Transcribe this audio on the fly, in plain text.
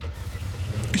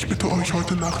Ich bitte euch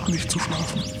heute Nacht nicht zu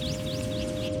schlafen.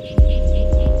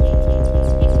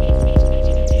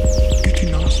 Geht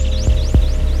hinaus.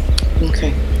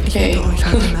 Okay. Ich bitte euch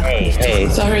heute Nacht nicht zu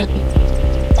schlafen. Sorry.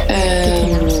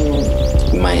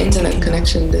 My internet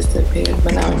connection disappeared,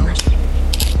 but now I'm back.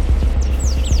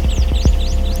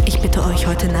 Ich bitte euch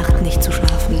heute Nacht nicht zu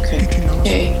schlafen. Okay. Geht hinaus.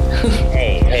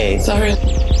 Hey. Sorry.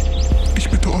 Ich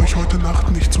bitte euch heute Nacht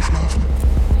nicht zu schlafen.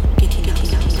 Geht hinaus.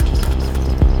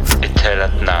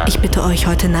 Ich bitte euch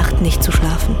heute Nacht nicht zu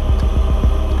schlafen.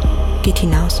 Geht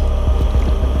hinaus.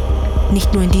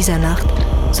 Nicht nur in dieser Nacht,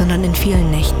 sondern in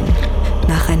vielen Nächten,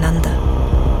 nacheinander.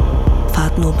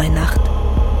 Fahrt nur bei Nacht.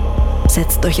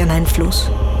 Setzt euch an einen Fluss,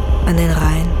 an den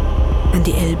Rhein, an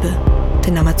die Elbe,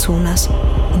 den Amazonas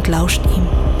und lauscht ihm.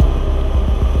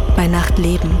 Bei Nacht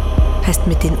leben heißt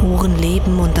mit den Ohren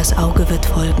leben und das Auge wird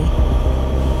folgen.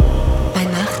 Bei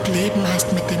Nacht leben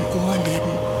heißt mit dem Ohr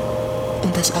leben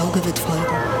und das Auge wird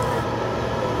folgen.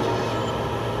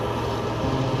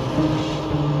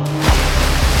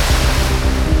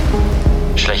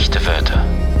 Schlechte Wörter.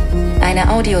 Eine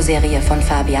Audioserie von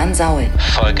Fabian Saul.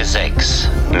 Folge 6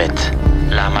 mit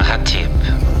Lama Hatib,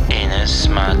 Ines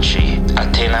Maci,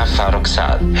 Athena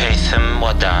Farrokhzad, Haytham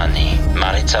Wadani,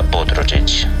 Marica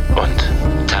Bodrogic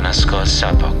und Tanaskor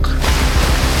Sabok.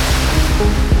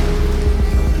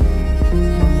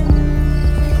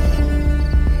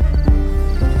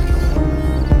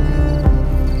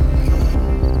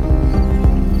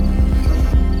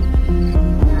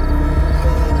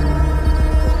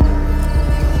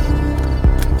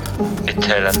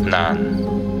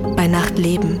 Bei Nacht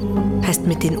leben heißt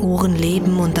mit den Ohren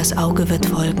leben und das Auge wird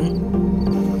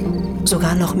folgen.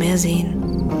 Sogar noch mehr sehen.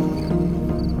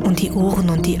 Und die Ohren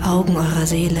und die Augen eurer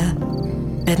Seele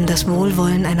werden das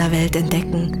Wohlwollen einer Welt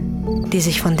entdecken, die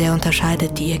sich von der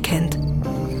unterscheidet, die ihr kennt.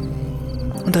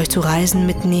 Und euch zu Reisen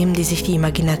mitnehmen, die sich die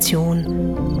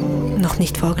Imagination noch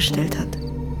nicht vorgestellt hat.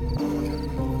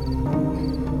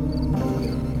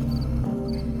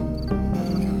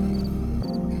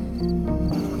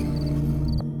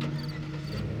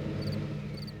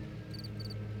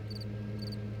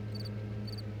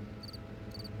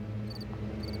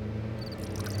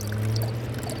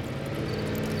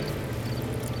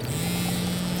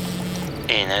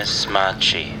 Ines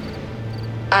Maci.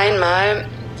 Einmal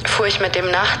fuhr ich mit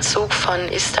dem Nachtzug von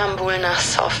Istanbul nach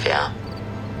Sofia.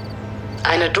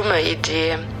 Eine dumme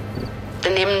Idee.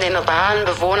 Denn neben den raren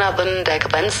Bewohnerinnen der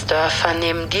Grenzdörfer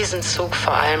nehmen diesen Zug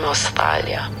vor allem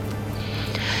Australier.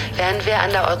 Während wir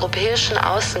an der europäischen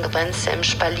Außengrenze im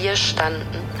Spalier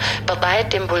standen,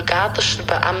 bereit dem bulgarischen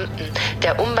Beamten,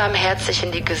 der unbarmherzig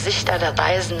in die Gesichter der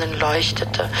Reisenden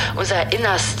leuchtete, unser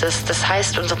Innerstes, das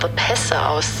heißt unsere Pässe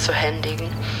auszuhändigen,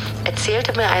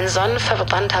 erzählte mir ein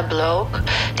sonnenverbrannter Bloke,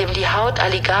 dem die Haut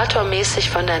alligatormäßig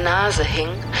von der Nase hing,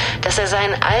 dass er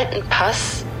seinen alten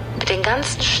Pass mit den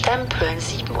ganzen Stempeln,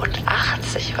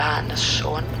 87 waren es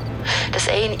schon, dass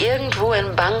er ihn irgendwo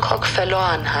in Bangkok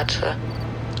verloren hatte.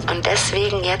 Und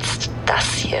deswegen jetzt das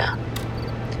hier.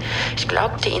 Ich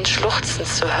glaubte, ihn schluchzen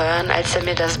zu hören, als er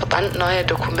mir das brandneue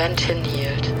Dokument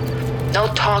hinhielt. No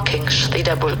talking, schrie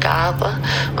der Bulgare,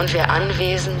 und wir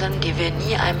Anwesenden, die wir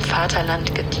nie einem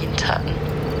Vaterland gedient hatten,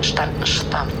 standen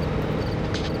stramm.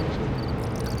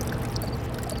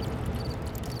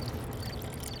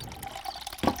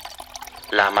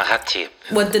 Lama Hatib.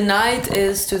 What the night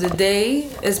is to the day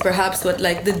is perhaps what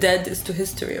like the dead is to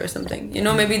history or something. You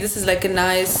know, maybe this is like a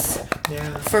nice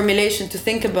formulation to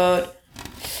think about.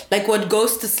 Like what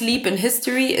goes to sleep in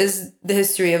history is the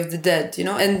history of the dead, you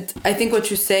know? And I think what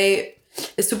you say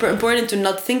is super important, to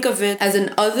not think of it as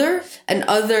an other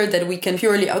that we can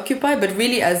purely occupy, but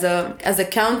really as a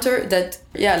counter that,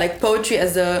 like poetry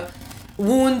as a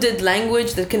wounded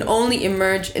language that can only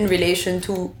emerge in relation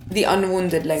to the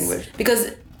unwounded language.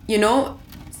 Because, you know,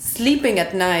 sleeping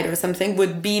at night or something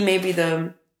would be maybe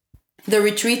the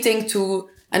retreating to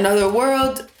another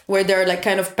world where there are like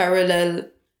kind of parallel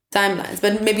timelines.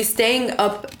 But maybe staying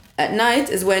up at night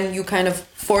is when you kind of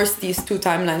force these two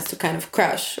timelines to kind of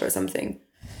crash or something.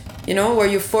 You know, where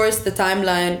you force the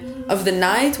timeline of the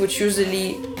night, which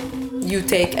usually you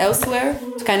take elsewhere,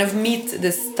 to kind of meet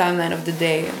this timeline of the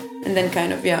day. And then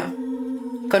kind of,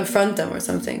 confront them or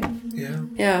something.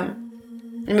 Yeah.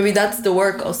 And maybe that's the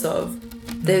work also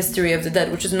of the history of the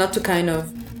dead, which is not to kind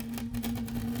of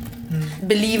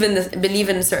believe in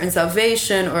a certain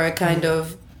salvation or a kind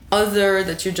of other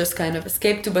that you just kind of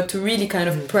escape to, but to really kind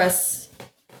of press.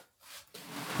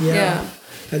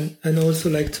 And also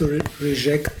like to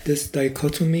reject this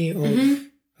dichotomy of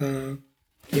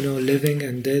living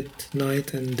and dead,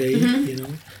 night and day,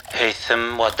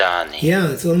 Haytham Wadani.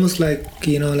 Yeah, it's almost like,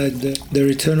 like the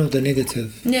return of the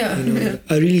negative. Yeah.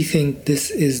 I really think this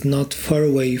is not far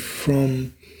away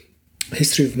from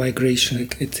history of migration.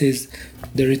 Like, it is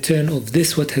the return of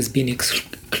this, what has been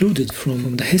excluded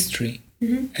from the history,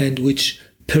 and which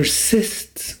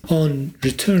persists on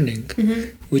returning,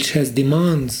 which has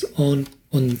demands on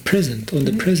present, on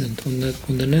the present, on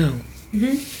the now.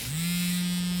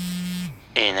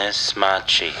 Ines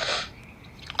Maci.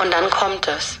 Und dann kommt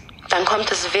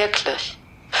es wirklich.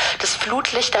 Das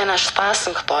Flutlicht einer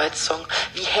Straßenkreuzung,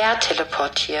 wie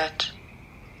herteleportiert.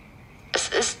 Es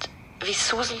ist, wie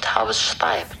Susan Taubes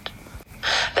schreibt.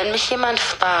 Wenn mich jemand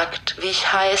fragt, wie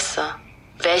ich heiße,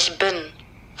 wer ich bin,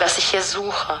 was ich hier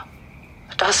suche,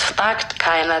 doch es fragt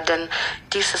keiner, denn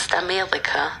dies ist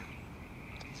Amerika.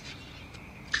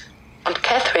 Und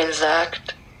Catherine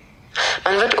sagt,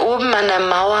 man wird oben an der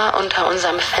Mauer unter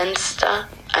unserem Fenster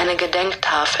eine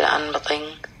Gedenktafel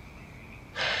anbringen.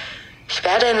 Ich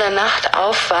werde in der Nacht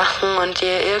aufwachen und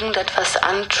dir irgendetwas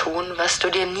antun, was du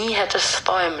dir nie hättest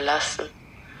träumen lassen.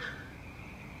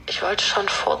 Ich wollte schon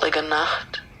vorige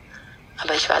Nacht,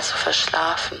 aber ich war zu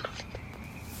verschlafen.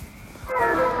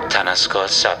 Tanaskor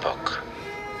Sapok.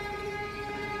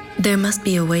 There must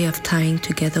be a way of tying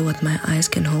together what my eyes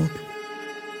can hold.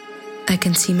 I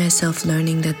can see myself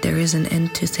learning that there is an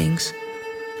end to things,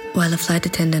 while a flight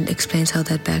attendant explains how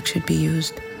that bag should be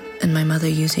used, and my mother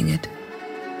using it,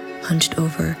 hunched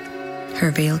over,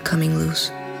 her veil coming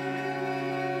loose.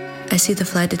 I see the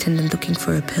flight attendant looking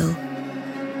for a pill.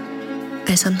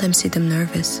 I sometimes see them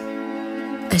nervous.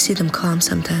 I see them calm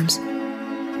sometimes.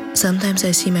 Sometimes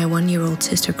I see my 1-year-old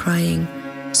sister crying.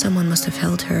 Someone must have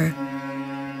held her.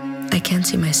 I can't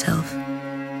see myself.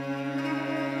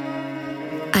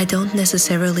 I don't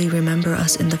necessarily remember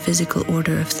us in the physical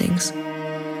order of things.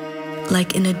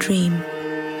 Like in a dream,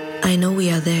 I know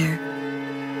we are there.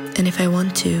 And if I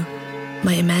want to,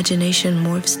 my imagination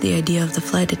morphs the idea of the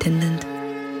flight attendant,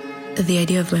 the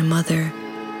idea of my mother,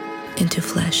 into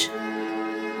flesh.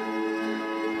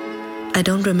 I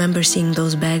don't remember seeing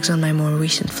those bags on my more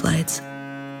recent flights.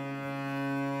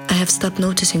 I have stopped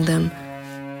noticing them.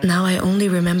 Now I only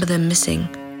remember them missing.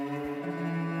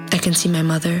 I can see my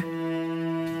mother,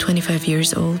 25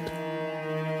 years old,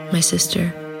 my sister,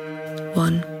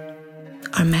 1,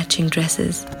 our matching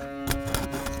dresses.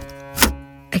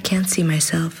 I can't see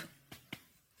myself.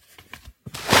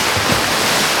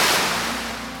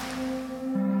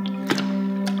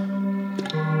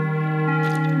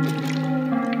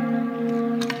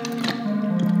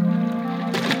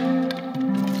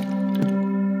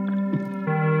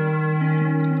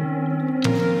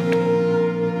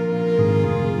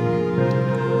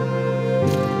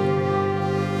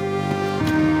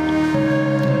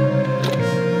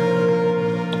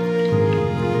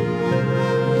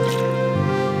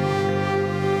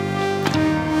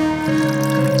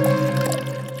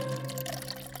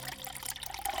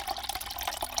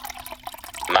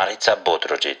 Marica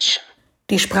Bodrogic.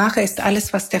 Die Sprache ist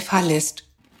alles, was der Fall ist.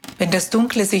 Wenn das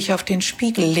Dunkle sich auf den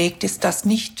Spiegel legt, ist das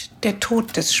nicht der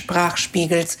Tod des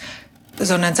Sprachspiegels,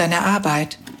 sondern seine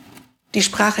Arbeit. Die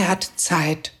Sprache hat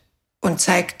Zeit und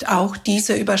zeigt auch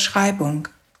diese Überschreibung.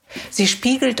 Sie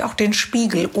spiegelt auch den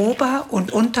Spiegel, Ober-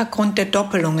 und Untergrund der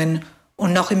Doppelungen,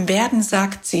 und noch im Werden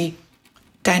sagt sie: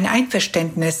 Dein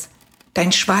Einverständnis,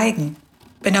 dein Schweigen,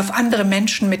 wenn auf andere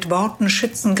Menschen mit Worten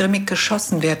schützengrimmig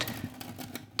geschossen wird,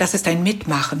 das ist ein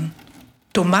Mitmachen.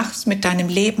 Du machst mit deinem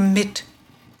Leben mit.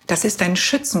 Das ist ein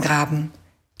Schützengraben,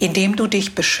 in dem du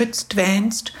dich beschützt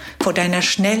wähnst vor deiner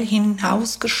schnell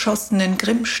hinausgeschossenen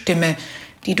Grimmstimme,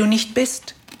 die du nicht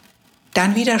bist.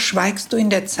 Dann wieder schweigst du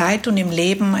in der Zeit und im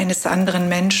Leben eines anderen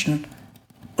Menschen.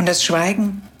 Und das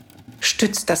Schweigen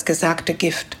stützt das gesagte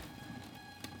Gift.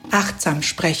 Achtsam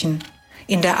sprechen,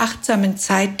 in der achtsamen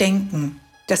Zeit denken.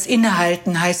 Das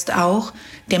Innehalten heißt auch,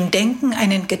 dem Denken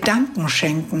einen Gedanken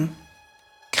schenken.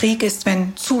 Krieg ist,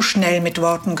 wenn zu schnell mit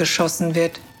Worten geschossen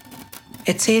wird.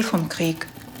 Erzähl vom Krieg,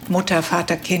 Mutter,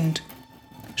 Vater, Kind.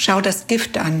 Schau das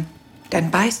Gift an, dann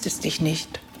beißt es dich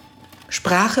nicht.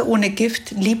 Sprache ohne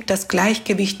Gift liebt das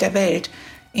Gleichgewicht der Welt,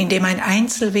 in dem ein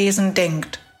Einzelwesen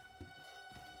denkt.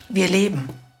 Wir leben.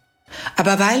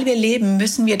 Aber weil wir leben,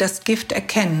 müssen wir das Gift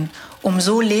erkennen, um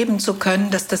so leben zu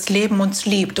können, dass das Leben uns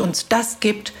liebt, uns das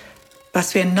gibt,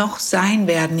 was wir noch sein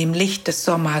werden im Licht des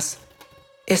Sommers.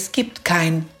 Es gibt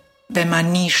kein, wenn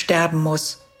man nie sterben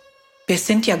muss. Wir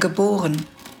sind ja geboren.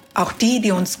 Auch die,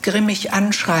 die uns grimmig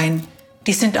anschreien,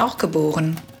 die sind auch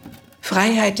geboren.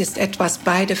 Freiheit ist etwas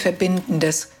beide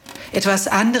Verbindendes. etwas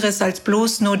anderes als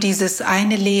bloß nur dieses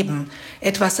eine Leben,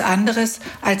 etwas anderes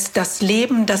als das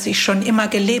Leben, das ich schon immer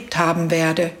gelebt haben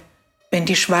werde, wenn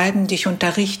die Schwalben dich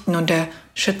unterrichten und der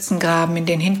Schützengraben in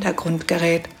den Hintergrund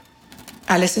gerät.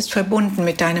 Alles ist verbunden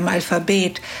mit deinem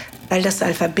Alphabet, weil das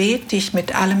Alphabet dich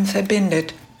mit allem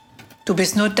verbindet. Du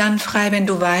bist nur dann frei, wenn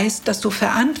du weißt, dass du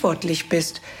verantwortlich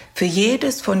bist für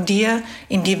jedes von dir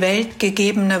in die Welt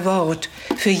gegebene Wort,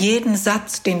 für jeden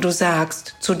Satz, den du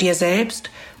sagst, zu dir selbst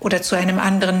oder zu einem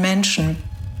anderen Menschen.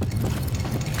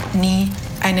 Nie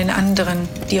einen anderen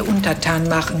dir untertan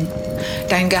machen.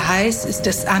 Dein Geheiß ist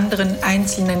des anderen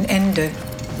einzelnen Ende.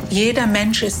 Jeder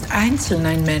Mensch ist einzeln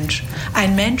ein Mensch.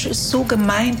 Ein Mensch ist so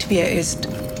gemeint, wie er ist.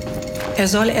 Er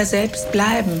soll er selbst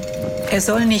bleiben. Er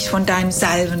soll nicht von deinen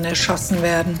Salven erschossen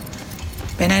werden.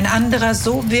 Wenn ein anderer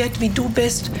so wird, wie du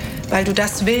bist, weil du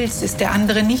das willst, ist der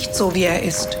andere nicht so, wie er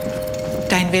ist.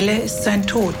 Dein Wille ist sein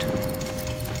Tod.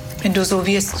 Wenn du so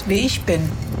wirst, wie ich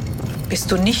bin, bist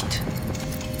du nicht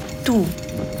du,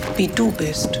 wie du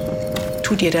bist.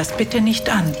 Tu dir das bitte nicht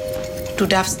an. Du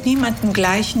darfst niemanden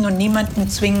gleichen und niemanden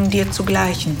zwingen, dir zu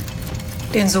gleichen.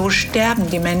 Denn so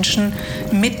sterben die Menschen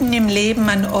mitten im Leben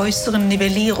an äußeren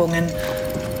Nivellierungen.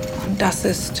 Und das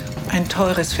ist ein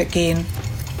teures Vergehen.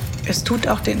 Es tut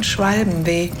auch den Schwalben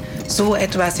weh, so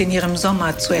etwas in ihrem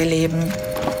Sommer zu erleben.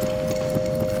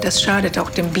 Das schadet auch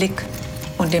dem Blick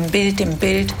und dem Bild im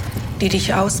Bild, die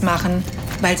dich ausmachen,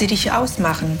 weil sie dich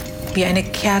ausmachen, wie eine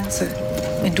Kerze,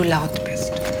 wenn du laut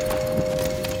bist.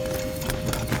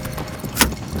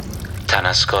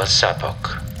 Tanaskor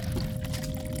Sapok.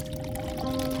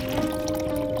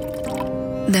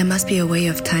 There must be a way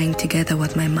of tying together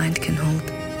what my mind can hold.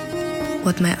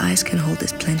 What my eyes can hold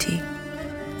is plenty.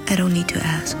 I don't need to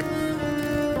ask.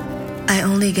 I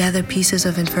only gather pieces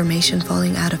of information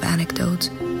falling out of anecdotes,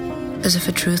 as if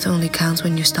a truth only counts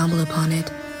when you stumble upon it.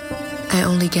 I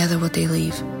only gather what they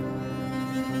leave.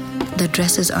 The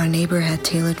dresses our neighbor had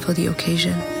tailored for the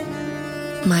occasion.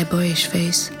 My boyish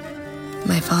face,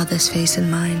 my father's face and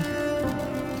mine.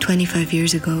 25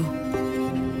 years ago,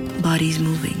 bodies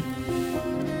moving.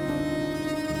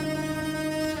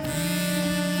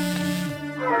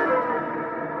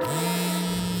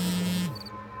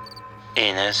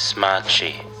 Ines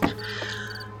Maci.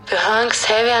 Wir hören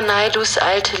Xavier Naidus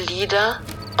alte Lieder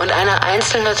und eine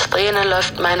einzelne Träne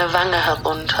läuft meine Wange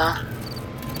herunter.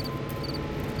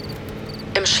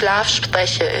 Im Schlaf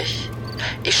spreche ich.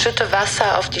 Ich schütte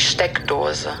Wasser auf die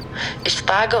Steckdose. Ich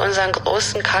trage unseren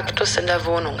großen Kaktus in der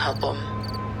Wohnung herum.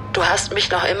 Du hast mich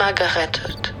noch immer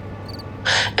gerettet.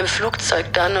 Im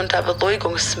Flugzeug dann unter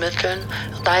Beruhigungsmitteln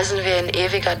reisen wir in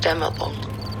ewiger Dämmerung.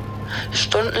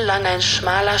 Stundenlang ein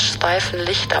schmaler Streifen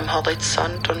Licht am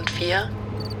Horizont und wir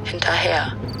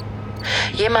hinterher.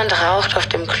 Jemand raucht auf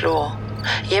dem Klo.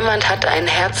 Jemand hat einen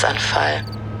Herzanfall.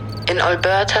 In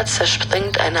Alberta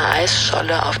zerspringt eine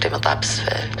Eisscholle auf dem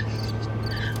Rapsfeld.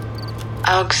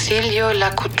 Auxilio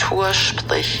Lacouture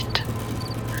spricht.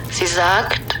 Sie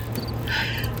sagt,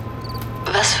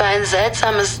 was für ein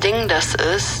seltsames Ding das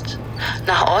ist,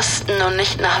 nach Osten und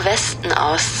nicht nach Westen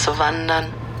auszuwandern.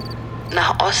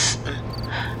 Nach Osten,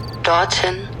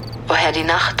 dorthin, woher die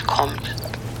Nacht kommt.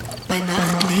 Bei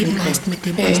Nacht leben heißt mit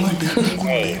dem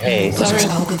Hey. Sorry.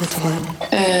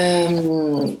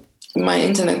 My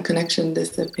internet connection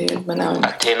disappeared, but now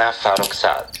Athena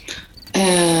Farrokhzad.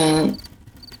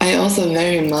 I also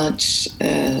very much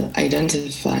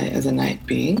identify as a night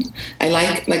being. I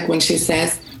like when she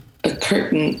says a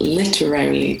curtain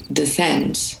literally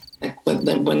descends. Like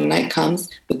when night comes,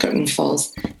 the curtain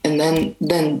falls, and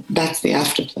then that's the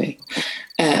afterplay.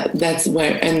 That's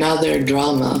where another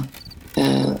drama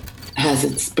has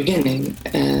its beginning.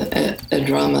 A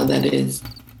drama that is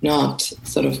not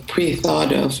sort of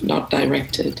pre-thought of, not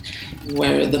directed,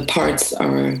 where the parts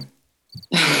are,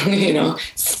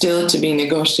 still to be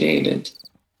negotiated.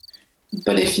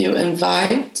 But if you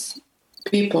invite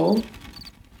people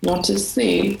not to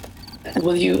sleep,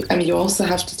 you also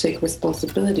have to take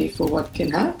responsibility for what can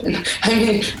happen.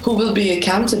 Who will be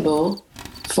accountable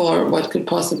for what could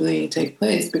possibly take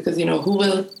place? Because,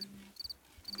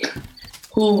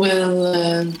 who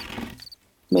will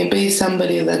maybe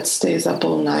somebody that stays up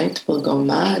all night will go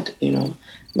mad,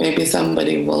 Maybe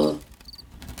somebody will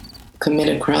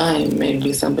commit a crime.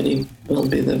 Maybe somebody will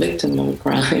be the victim of a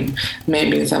crime.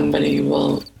 Maybe somebody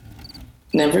will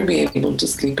never be able to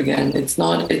sleep again. It's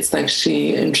like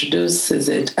she introduces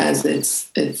it as it's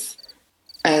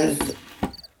as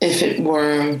if it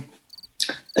were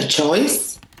a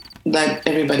choice that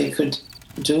everybody could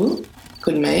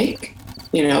make,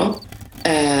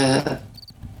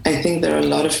 I think there are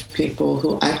a lot of people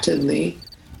who actively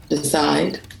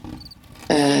decide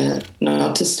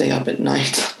not to stay up at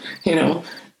night, to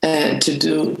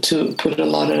put a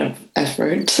lot of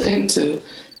effort into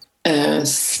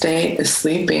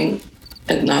sleeping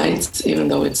at night, even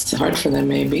though it's hard for them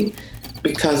maybe,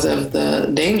 because of the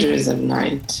dangers of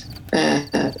night,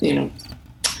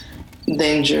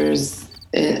 dangers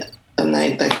of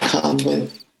night that come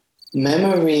with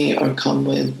memory or come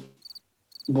with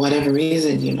whatever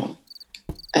reason,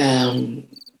 I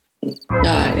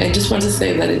just want to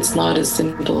say that it's not as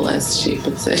simple as she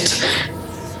puts it.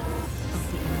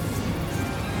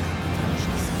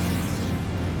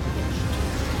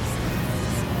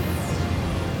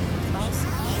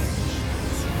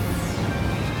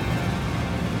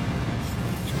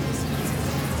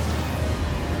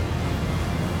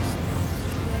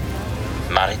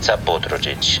 Marica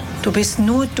Bodrucic. Du bist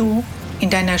nur du in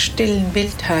deiner stillen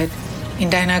Wildheit, in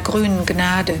deiner grünen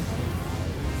Gnade.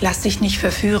 Lass dich nicht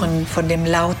verführen von dem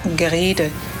lauten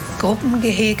Gerede.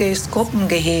 Gruppengehege ist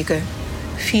Gruppengehege.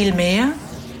 Viel mehr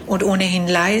und ohnehin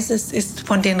Leises ist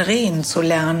von den Rehen zu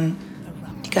lernen.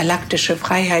 Die galaktische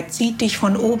Freiheit sieht dich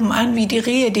von oben an, wie die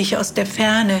Rehe dich aus der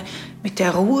Ferne mit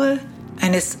der Ruhe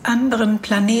eines anderen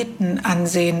Planeten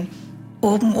ansehen.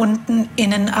 Oben, unten,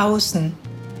 innen, außen.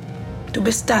 Du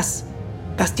bist das,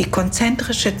 was die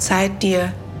konzentrische Zeit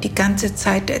dir die ganze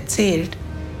Zeit erzählt.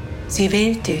 Sie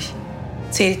wählt dich,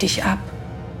 zählt dich ab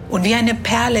und wie eine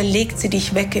Perle legt sie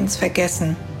dich weg ins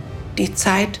Vergessen. Die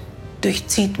Zeit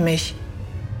durchzieht mich,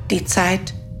 die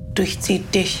Zeit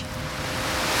durchzieht dich.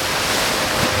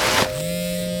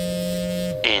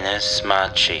 Ines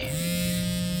Maci.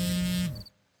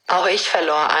 Auch ich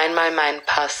verlor einmal meinen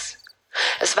Pass.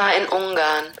 Es war in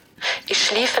Ungarn. Ich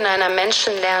schlief in einer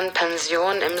menschenleeren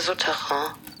Pension im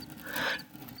Souterrain.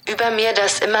 Über mir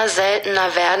das immer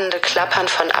seltener werdende Klappern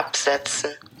von Absätzen.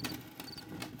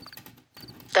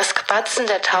 Das Quatzen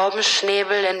der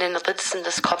Taubenschnäbel in den Ritzen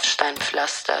des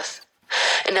Kopfsteinpflasters.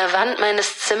 In der Wand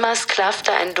meines Zimmers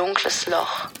klaffte ein dunkles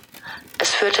Loch.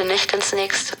 Es führte nicht ins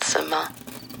nächste Zimmer.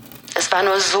 Es war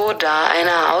nur so da,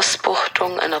 eine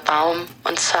Ausbuchtung in Raum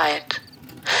und Zeit.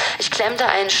 Ich klemmte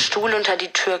einen Stuhl unter die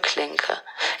Türklinke.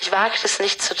 Ich wagte es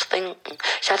nicht zu trinken.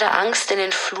 Ich hatte Angst, in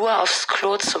den Flur aufs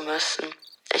Klo zu müssen.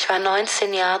 Ich war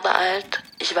 19 Jahre alt.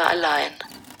 Ich war allein.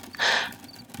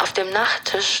 Auf dem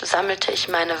Nachttisch sammelte ich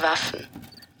meine Waffen.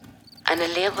 Eine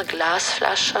leere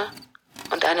Glasflasche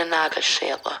und eine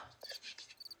Nagelschere.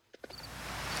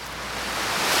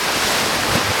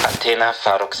 Athena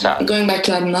Farrokhzad. Going back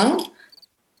to Adnan,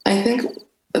 I think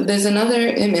there's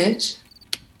another image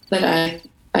that I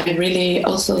really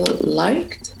also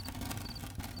liked,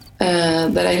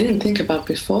 that I didn't think about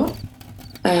before,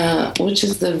 which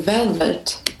is the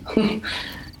velvet.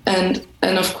 and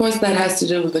of course that has to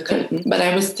do with the curtain. But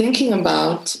I was thinking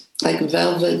about like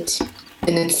velvet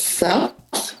in itself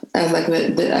as like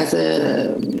as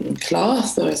a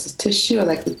cloth or as a tissue, or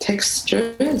like the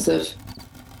textures of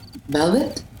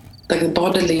velvet, like the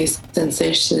bodily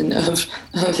sensation of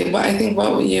I think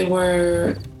what you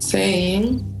were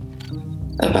saying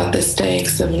about the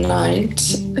stakes of night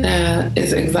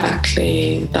is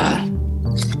exactly that.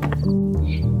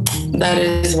 That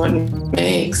is what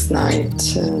makes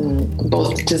night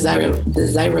both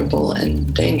desirable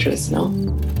and dangerous, no?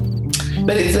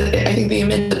 But I think the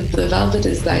image of the velvet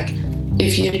is like,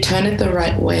 if you turn it the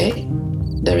right way,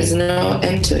 there is no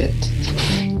end to it.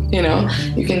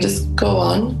 You can just go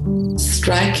on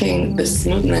striking the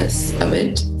smoothness of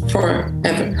it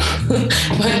forever.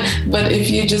 but if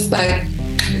you just like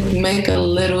make a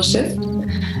little shift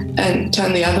and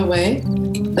turn the other way,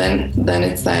 then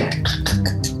it's like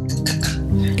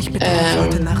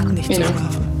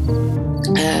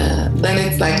then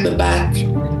it's like the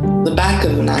back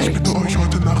of night. Ich bitte euch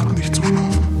heute Nacht nicht zu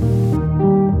schlafen.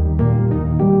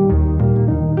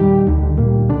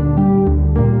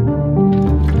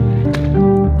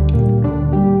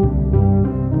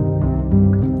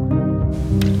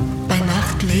 Bei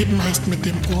Nacht leben heißt mit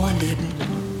dem Ohr leben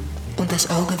und das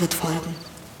Auge wird folgen.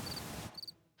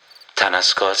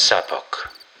 Tanaskol Sapok.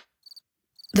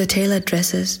 The tale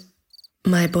addresses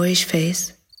my boyish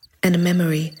face and a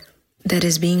memory that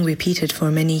is being repeated for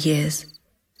many years.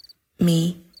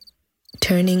 Me,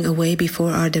 turning away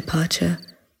before our departure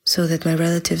so that my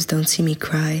relatives don't see me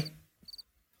cry.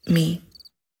 Me,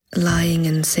 lying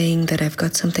and saying that I've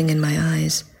got something in my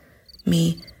eyes.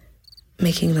 Me,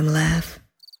 making them laugh.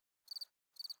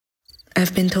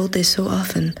 I've been told this so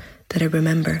often that I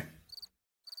remember.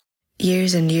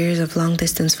 Years and years of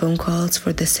long-distance phone calls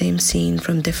for the same scene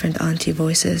from different auntie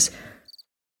voices.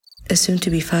 A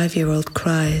soon-to-be 5-year-old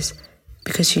cries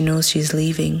because she knows she's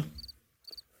leaving.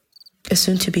 A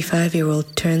soon-to-be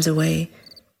 5-year-old turns away,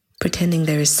 pretending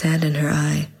there is sand in her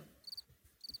eye,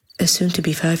 a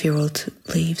soon-to-be 5-year-old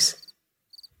leaves.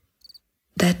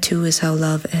 That too is how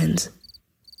love ends.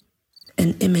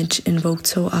 An image invoked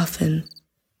so often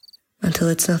until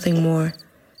it's nothing more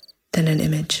than an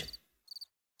image.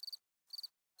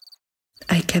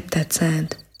 I kept that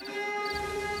sand.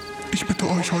 Ich bitte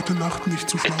euch heute Nacht nicht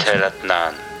zu schlafen.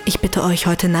 Itelatnan. Ich bitte euch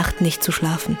heute Nacht nicht zu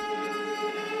schlafen.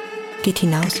 Geht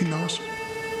hinaus. Geht hinaus.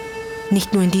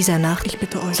 Nicht nur in dieser Nacht,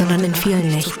 sondern in vielen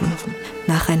Nächten.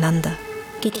 Nacheinander.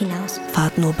 Geht hinaus.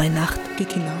 Fahrt nur bei Nacht.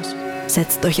 Geht hinaus.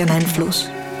 Setzt euch an einen Fluss,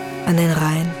 an den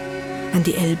Rhein, an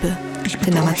die Elbe,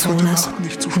 den Amazonas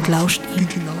und lauscht ihm.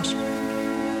 Geht hinaus.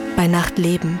 Bei Nacht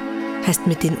leben heißt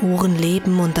mit den Ohren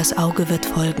leben und das Auge wird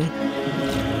folgen.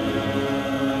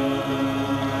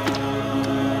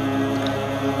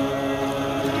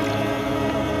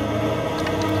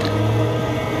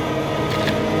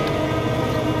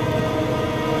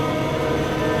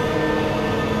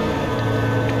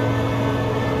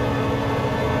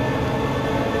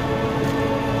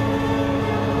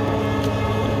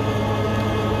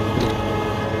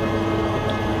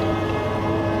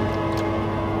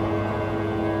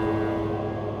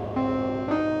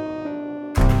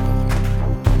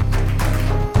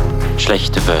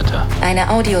 Schlechte Wörter. Eine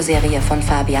Audioserie von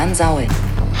Fabian Saul.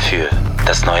 Für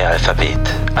das neue Alphabet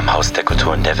am Haus der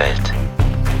Kulturen der Welt.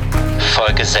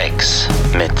 Folge 6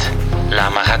 mit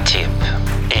Lama Hatib,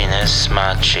 Ines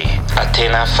Maci,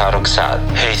 Athena Farrokhzad,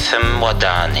 Haytham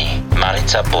Wadani,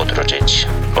 Marica Bodrujic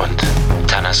und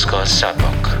Tanaskor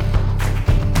Sabok.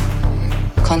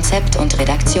 Konzept und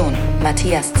Redaktion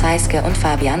Matthias Zeiske und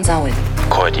Fabian Saul.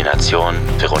 Koordination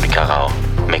Veronika Rau.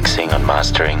 Mixing und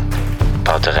Mastering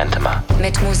Baute Rentemer.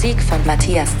 Mit Musik von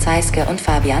Matthias Zeiske und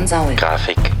Fabian Saul.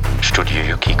 Grafik Studio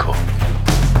Yukiko.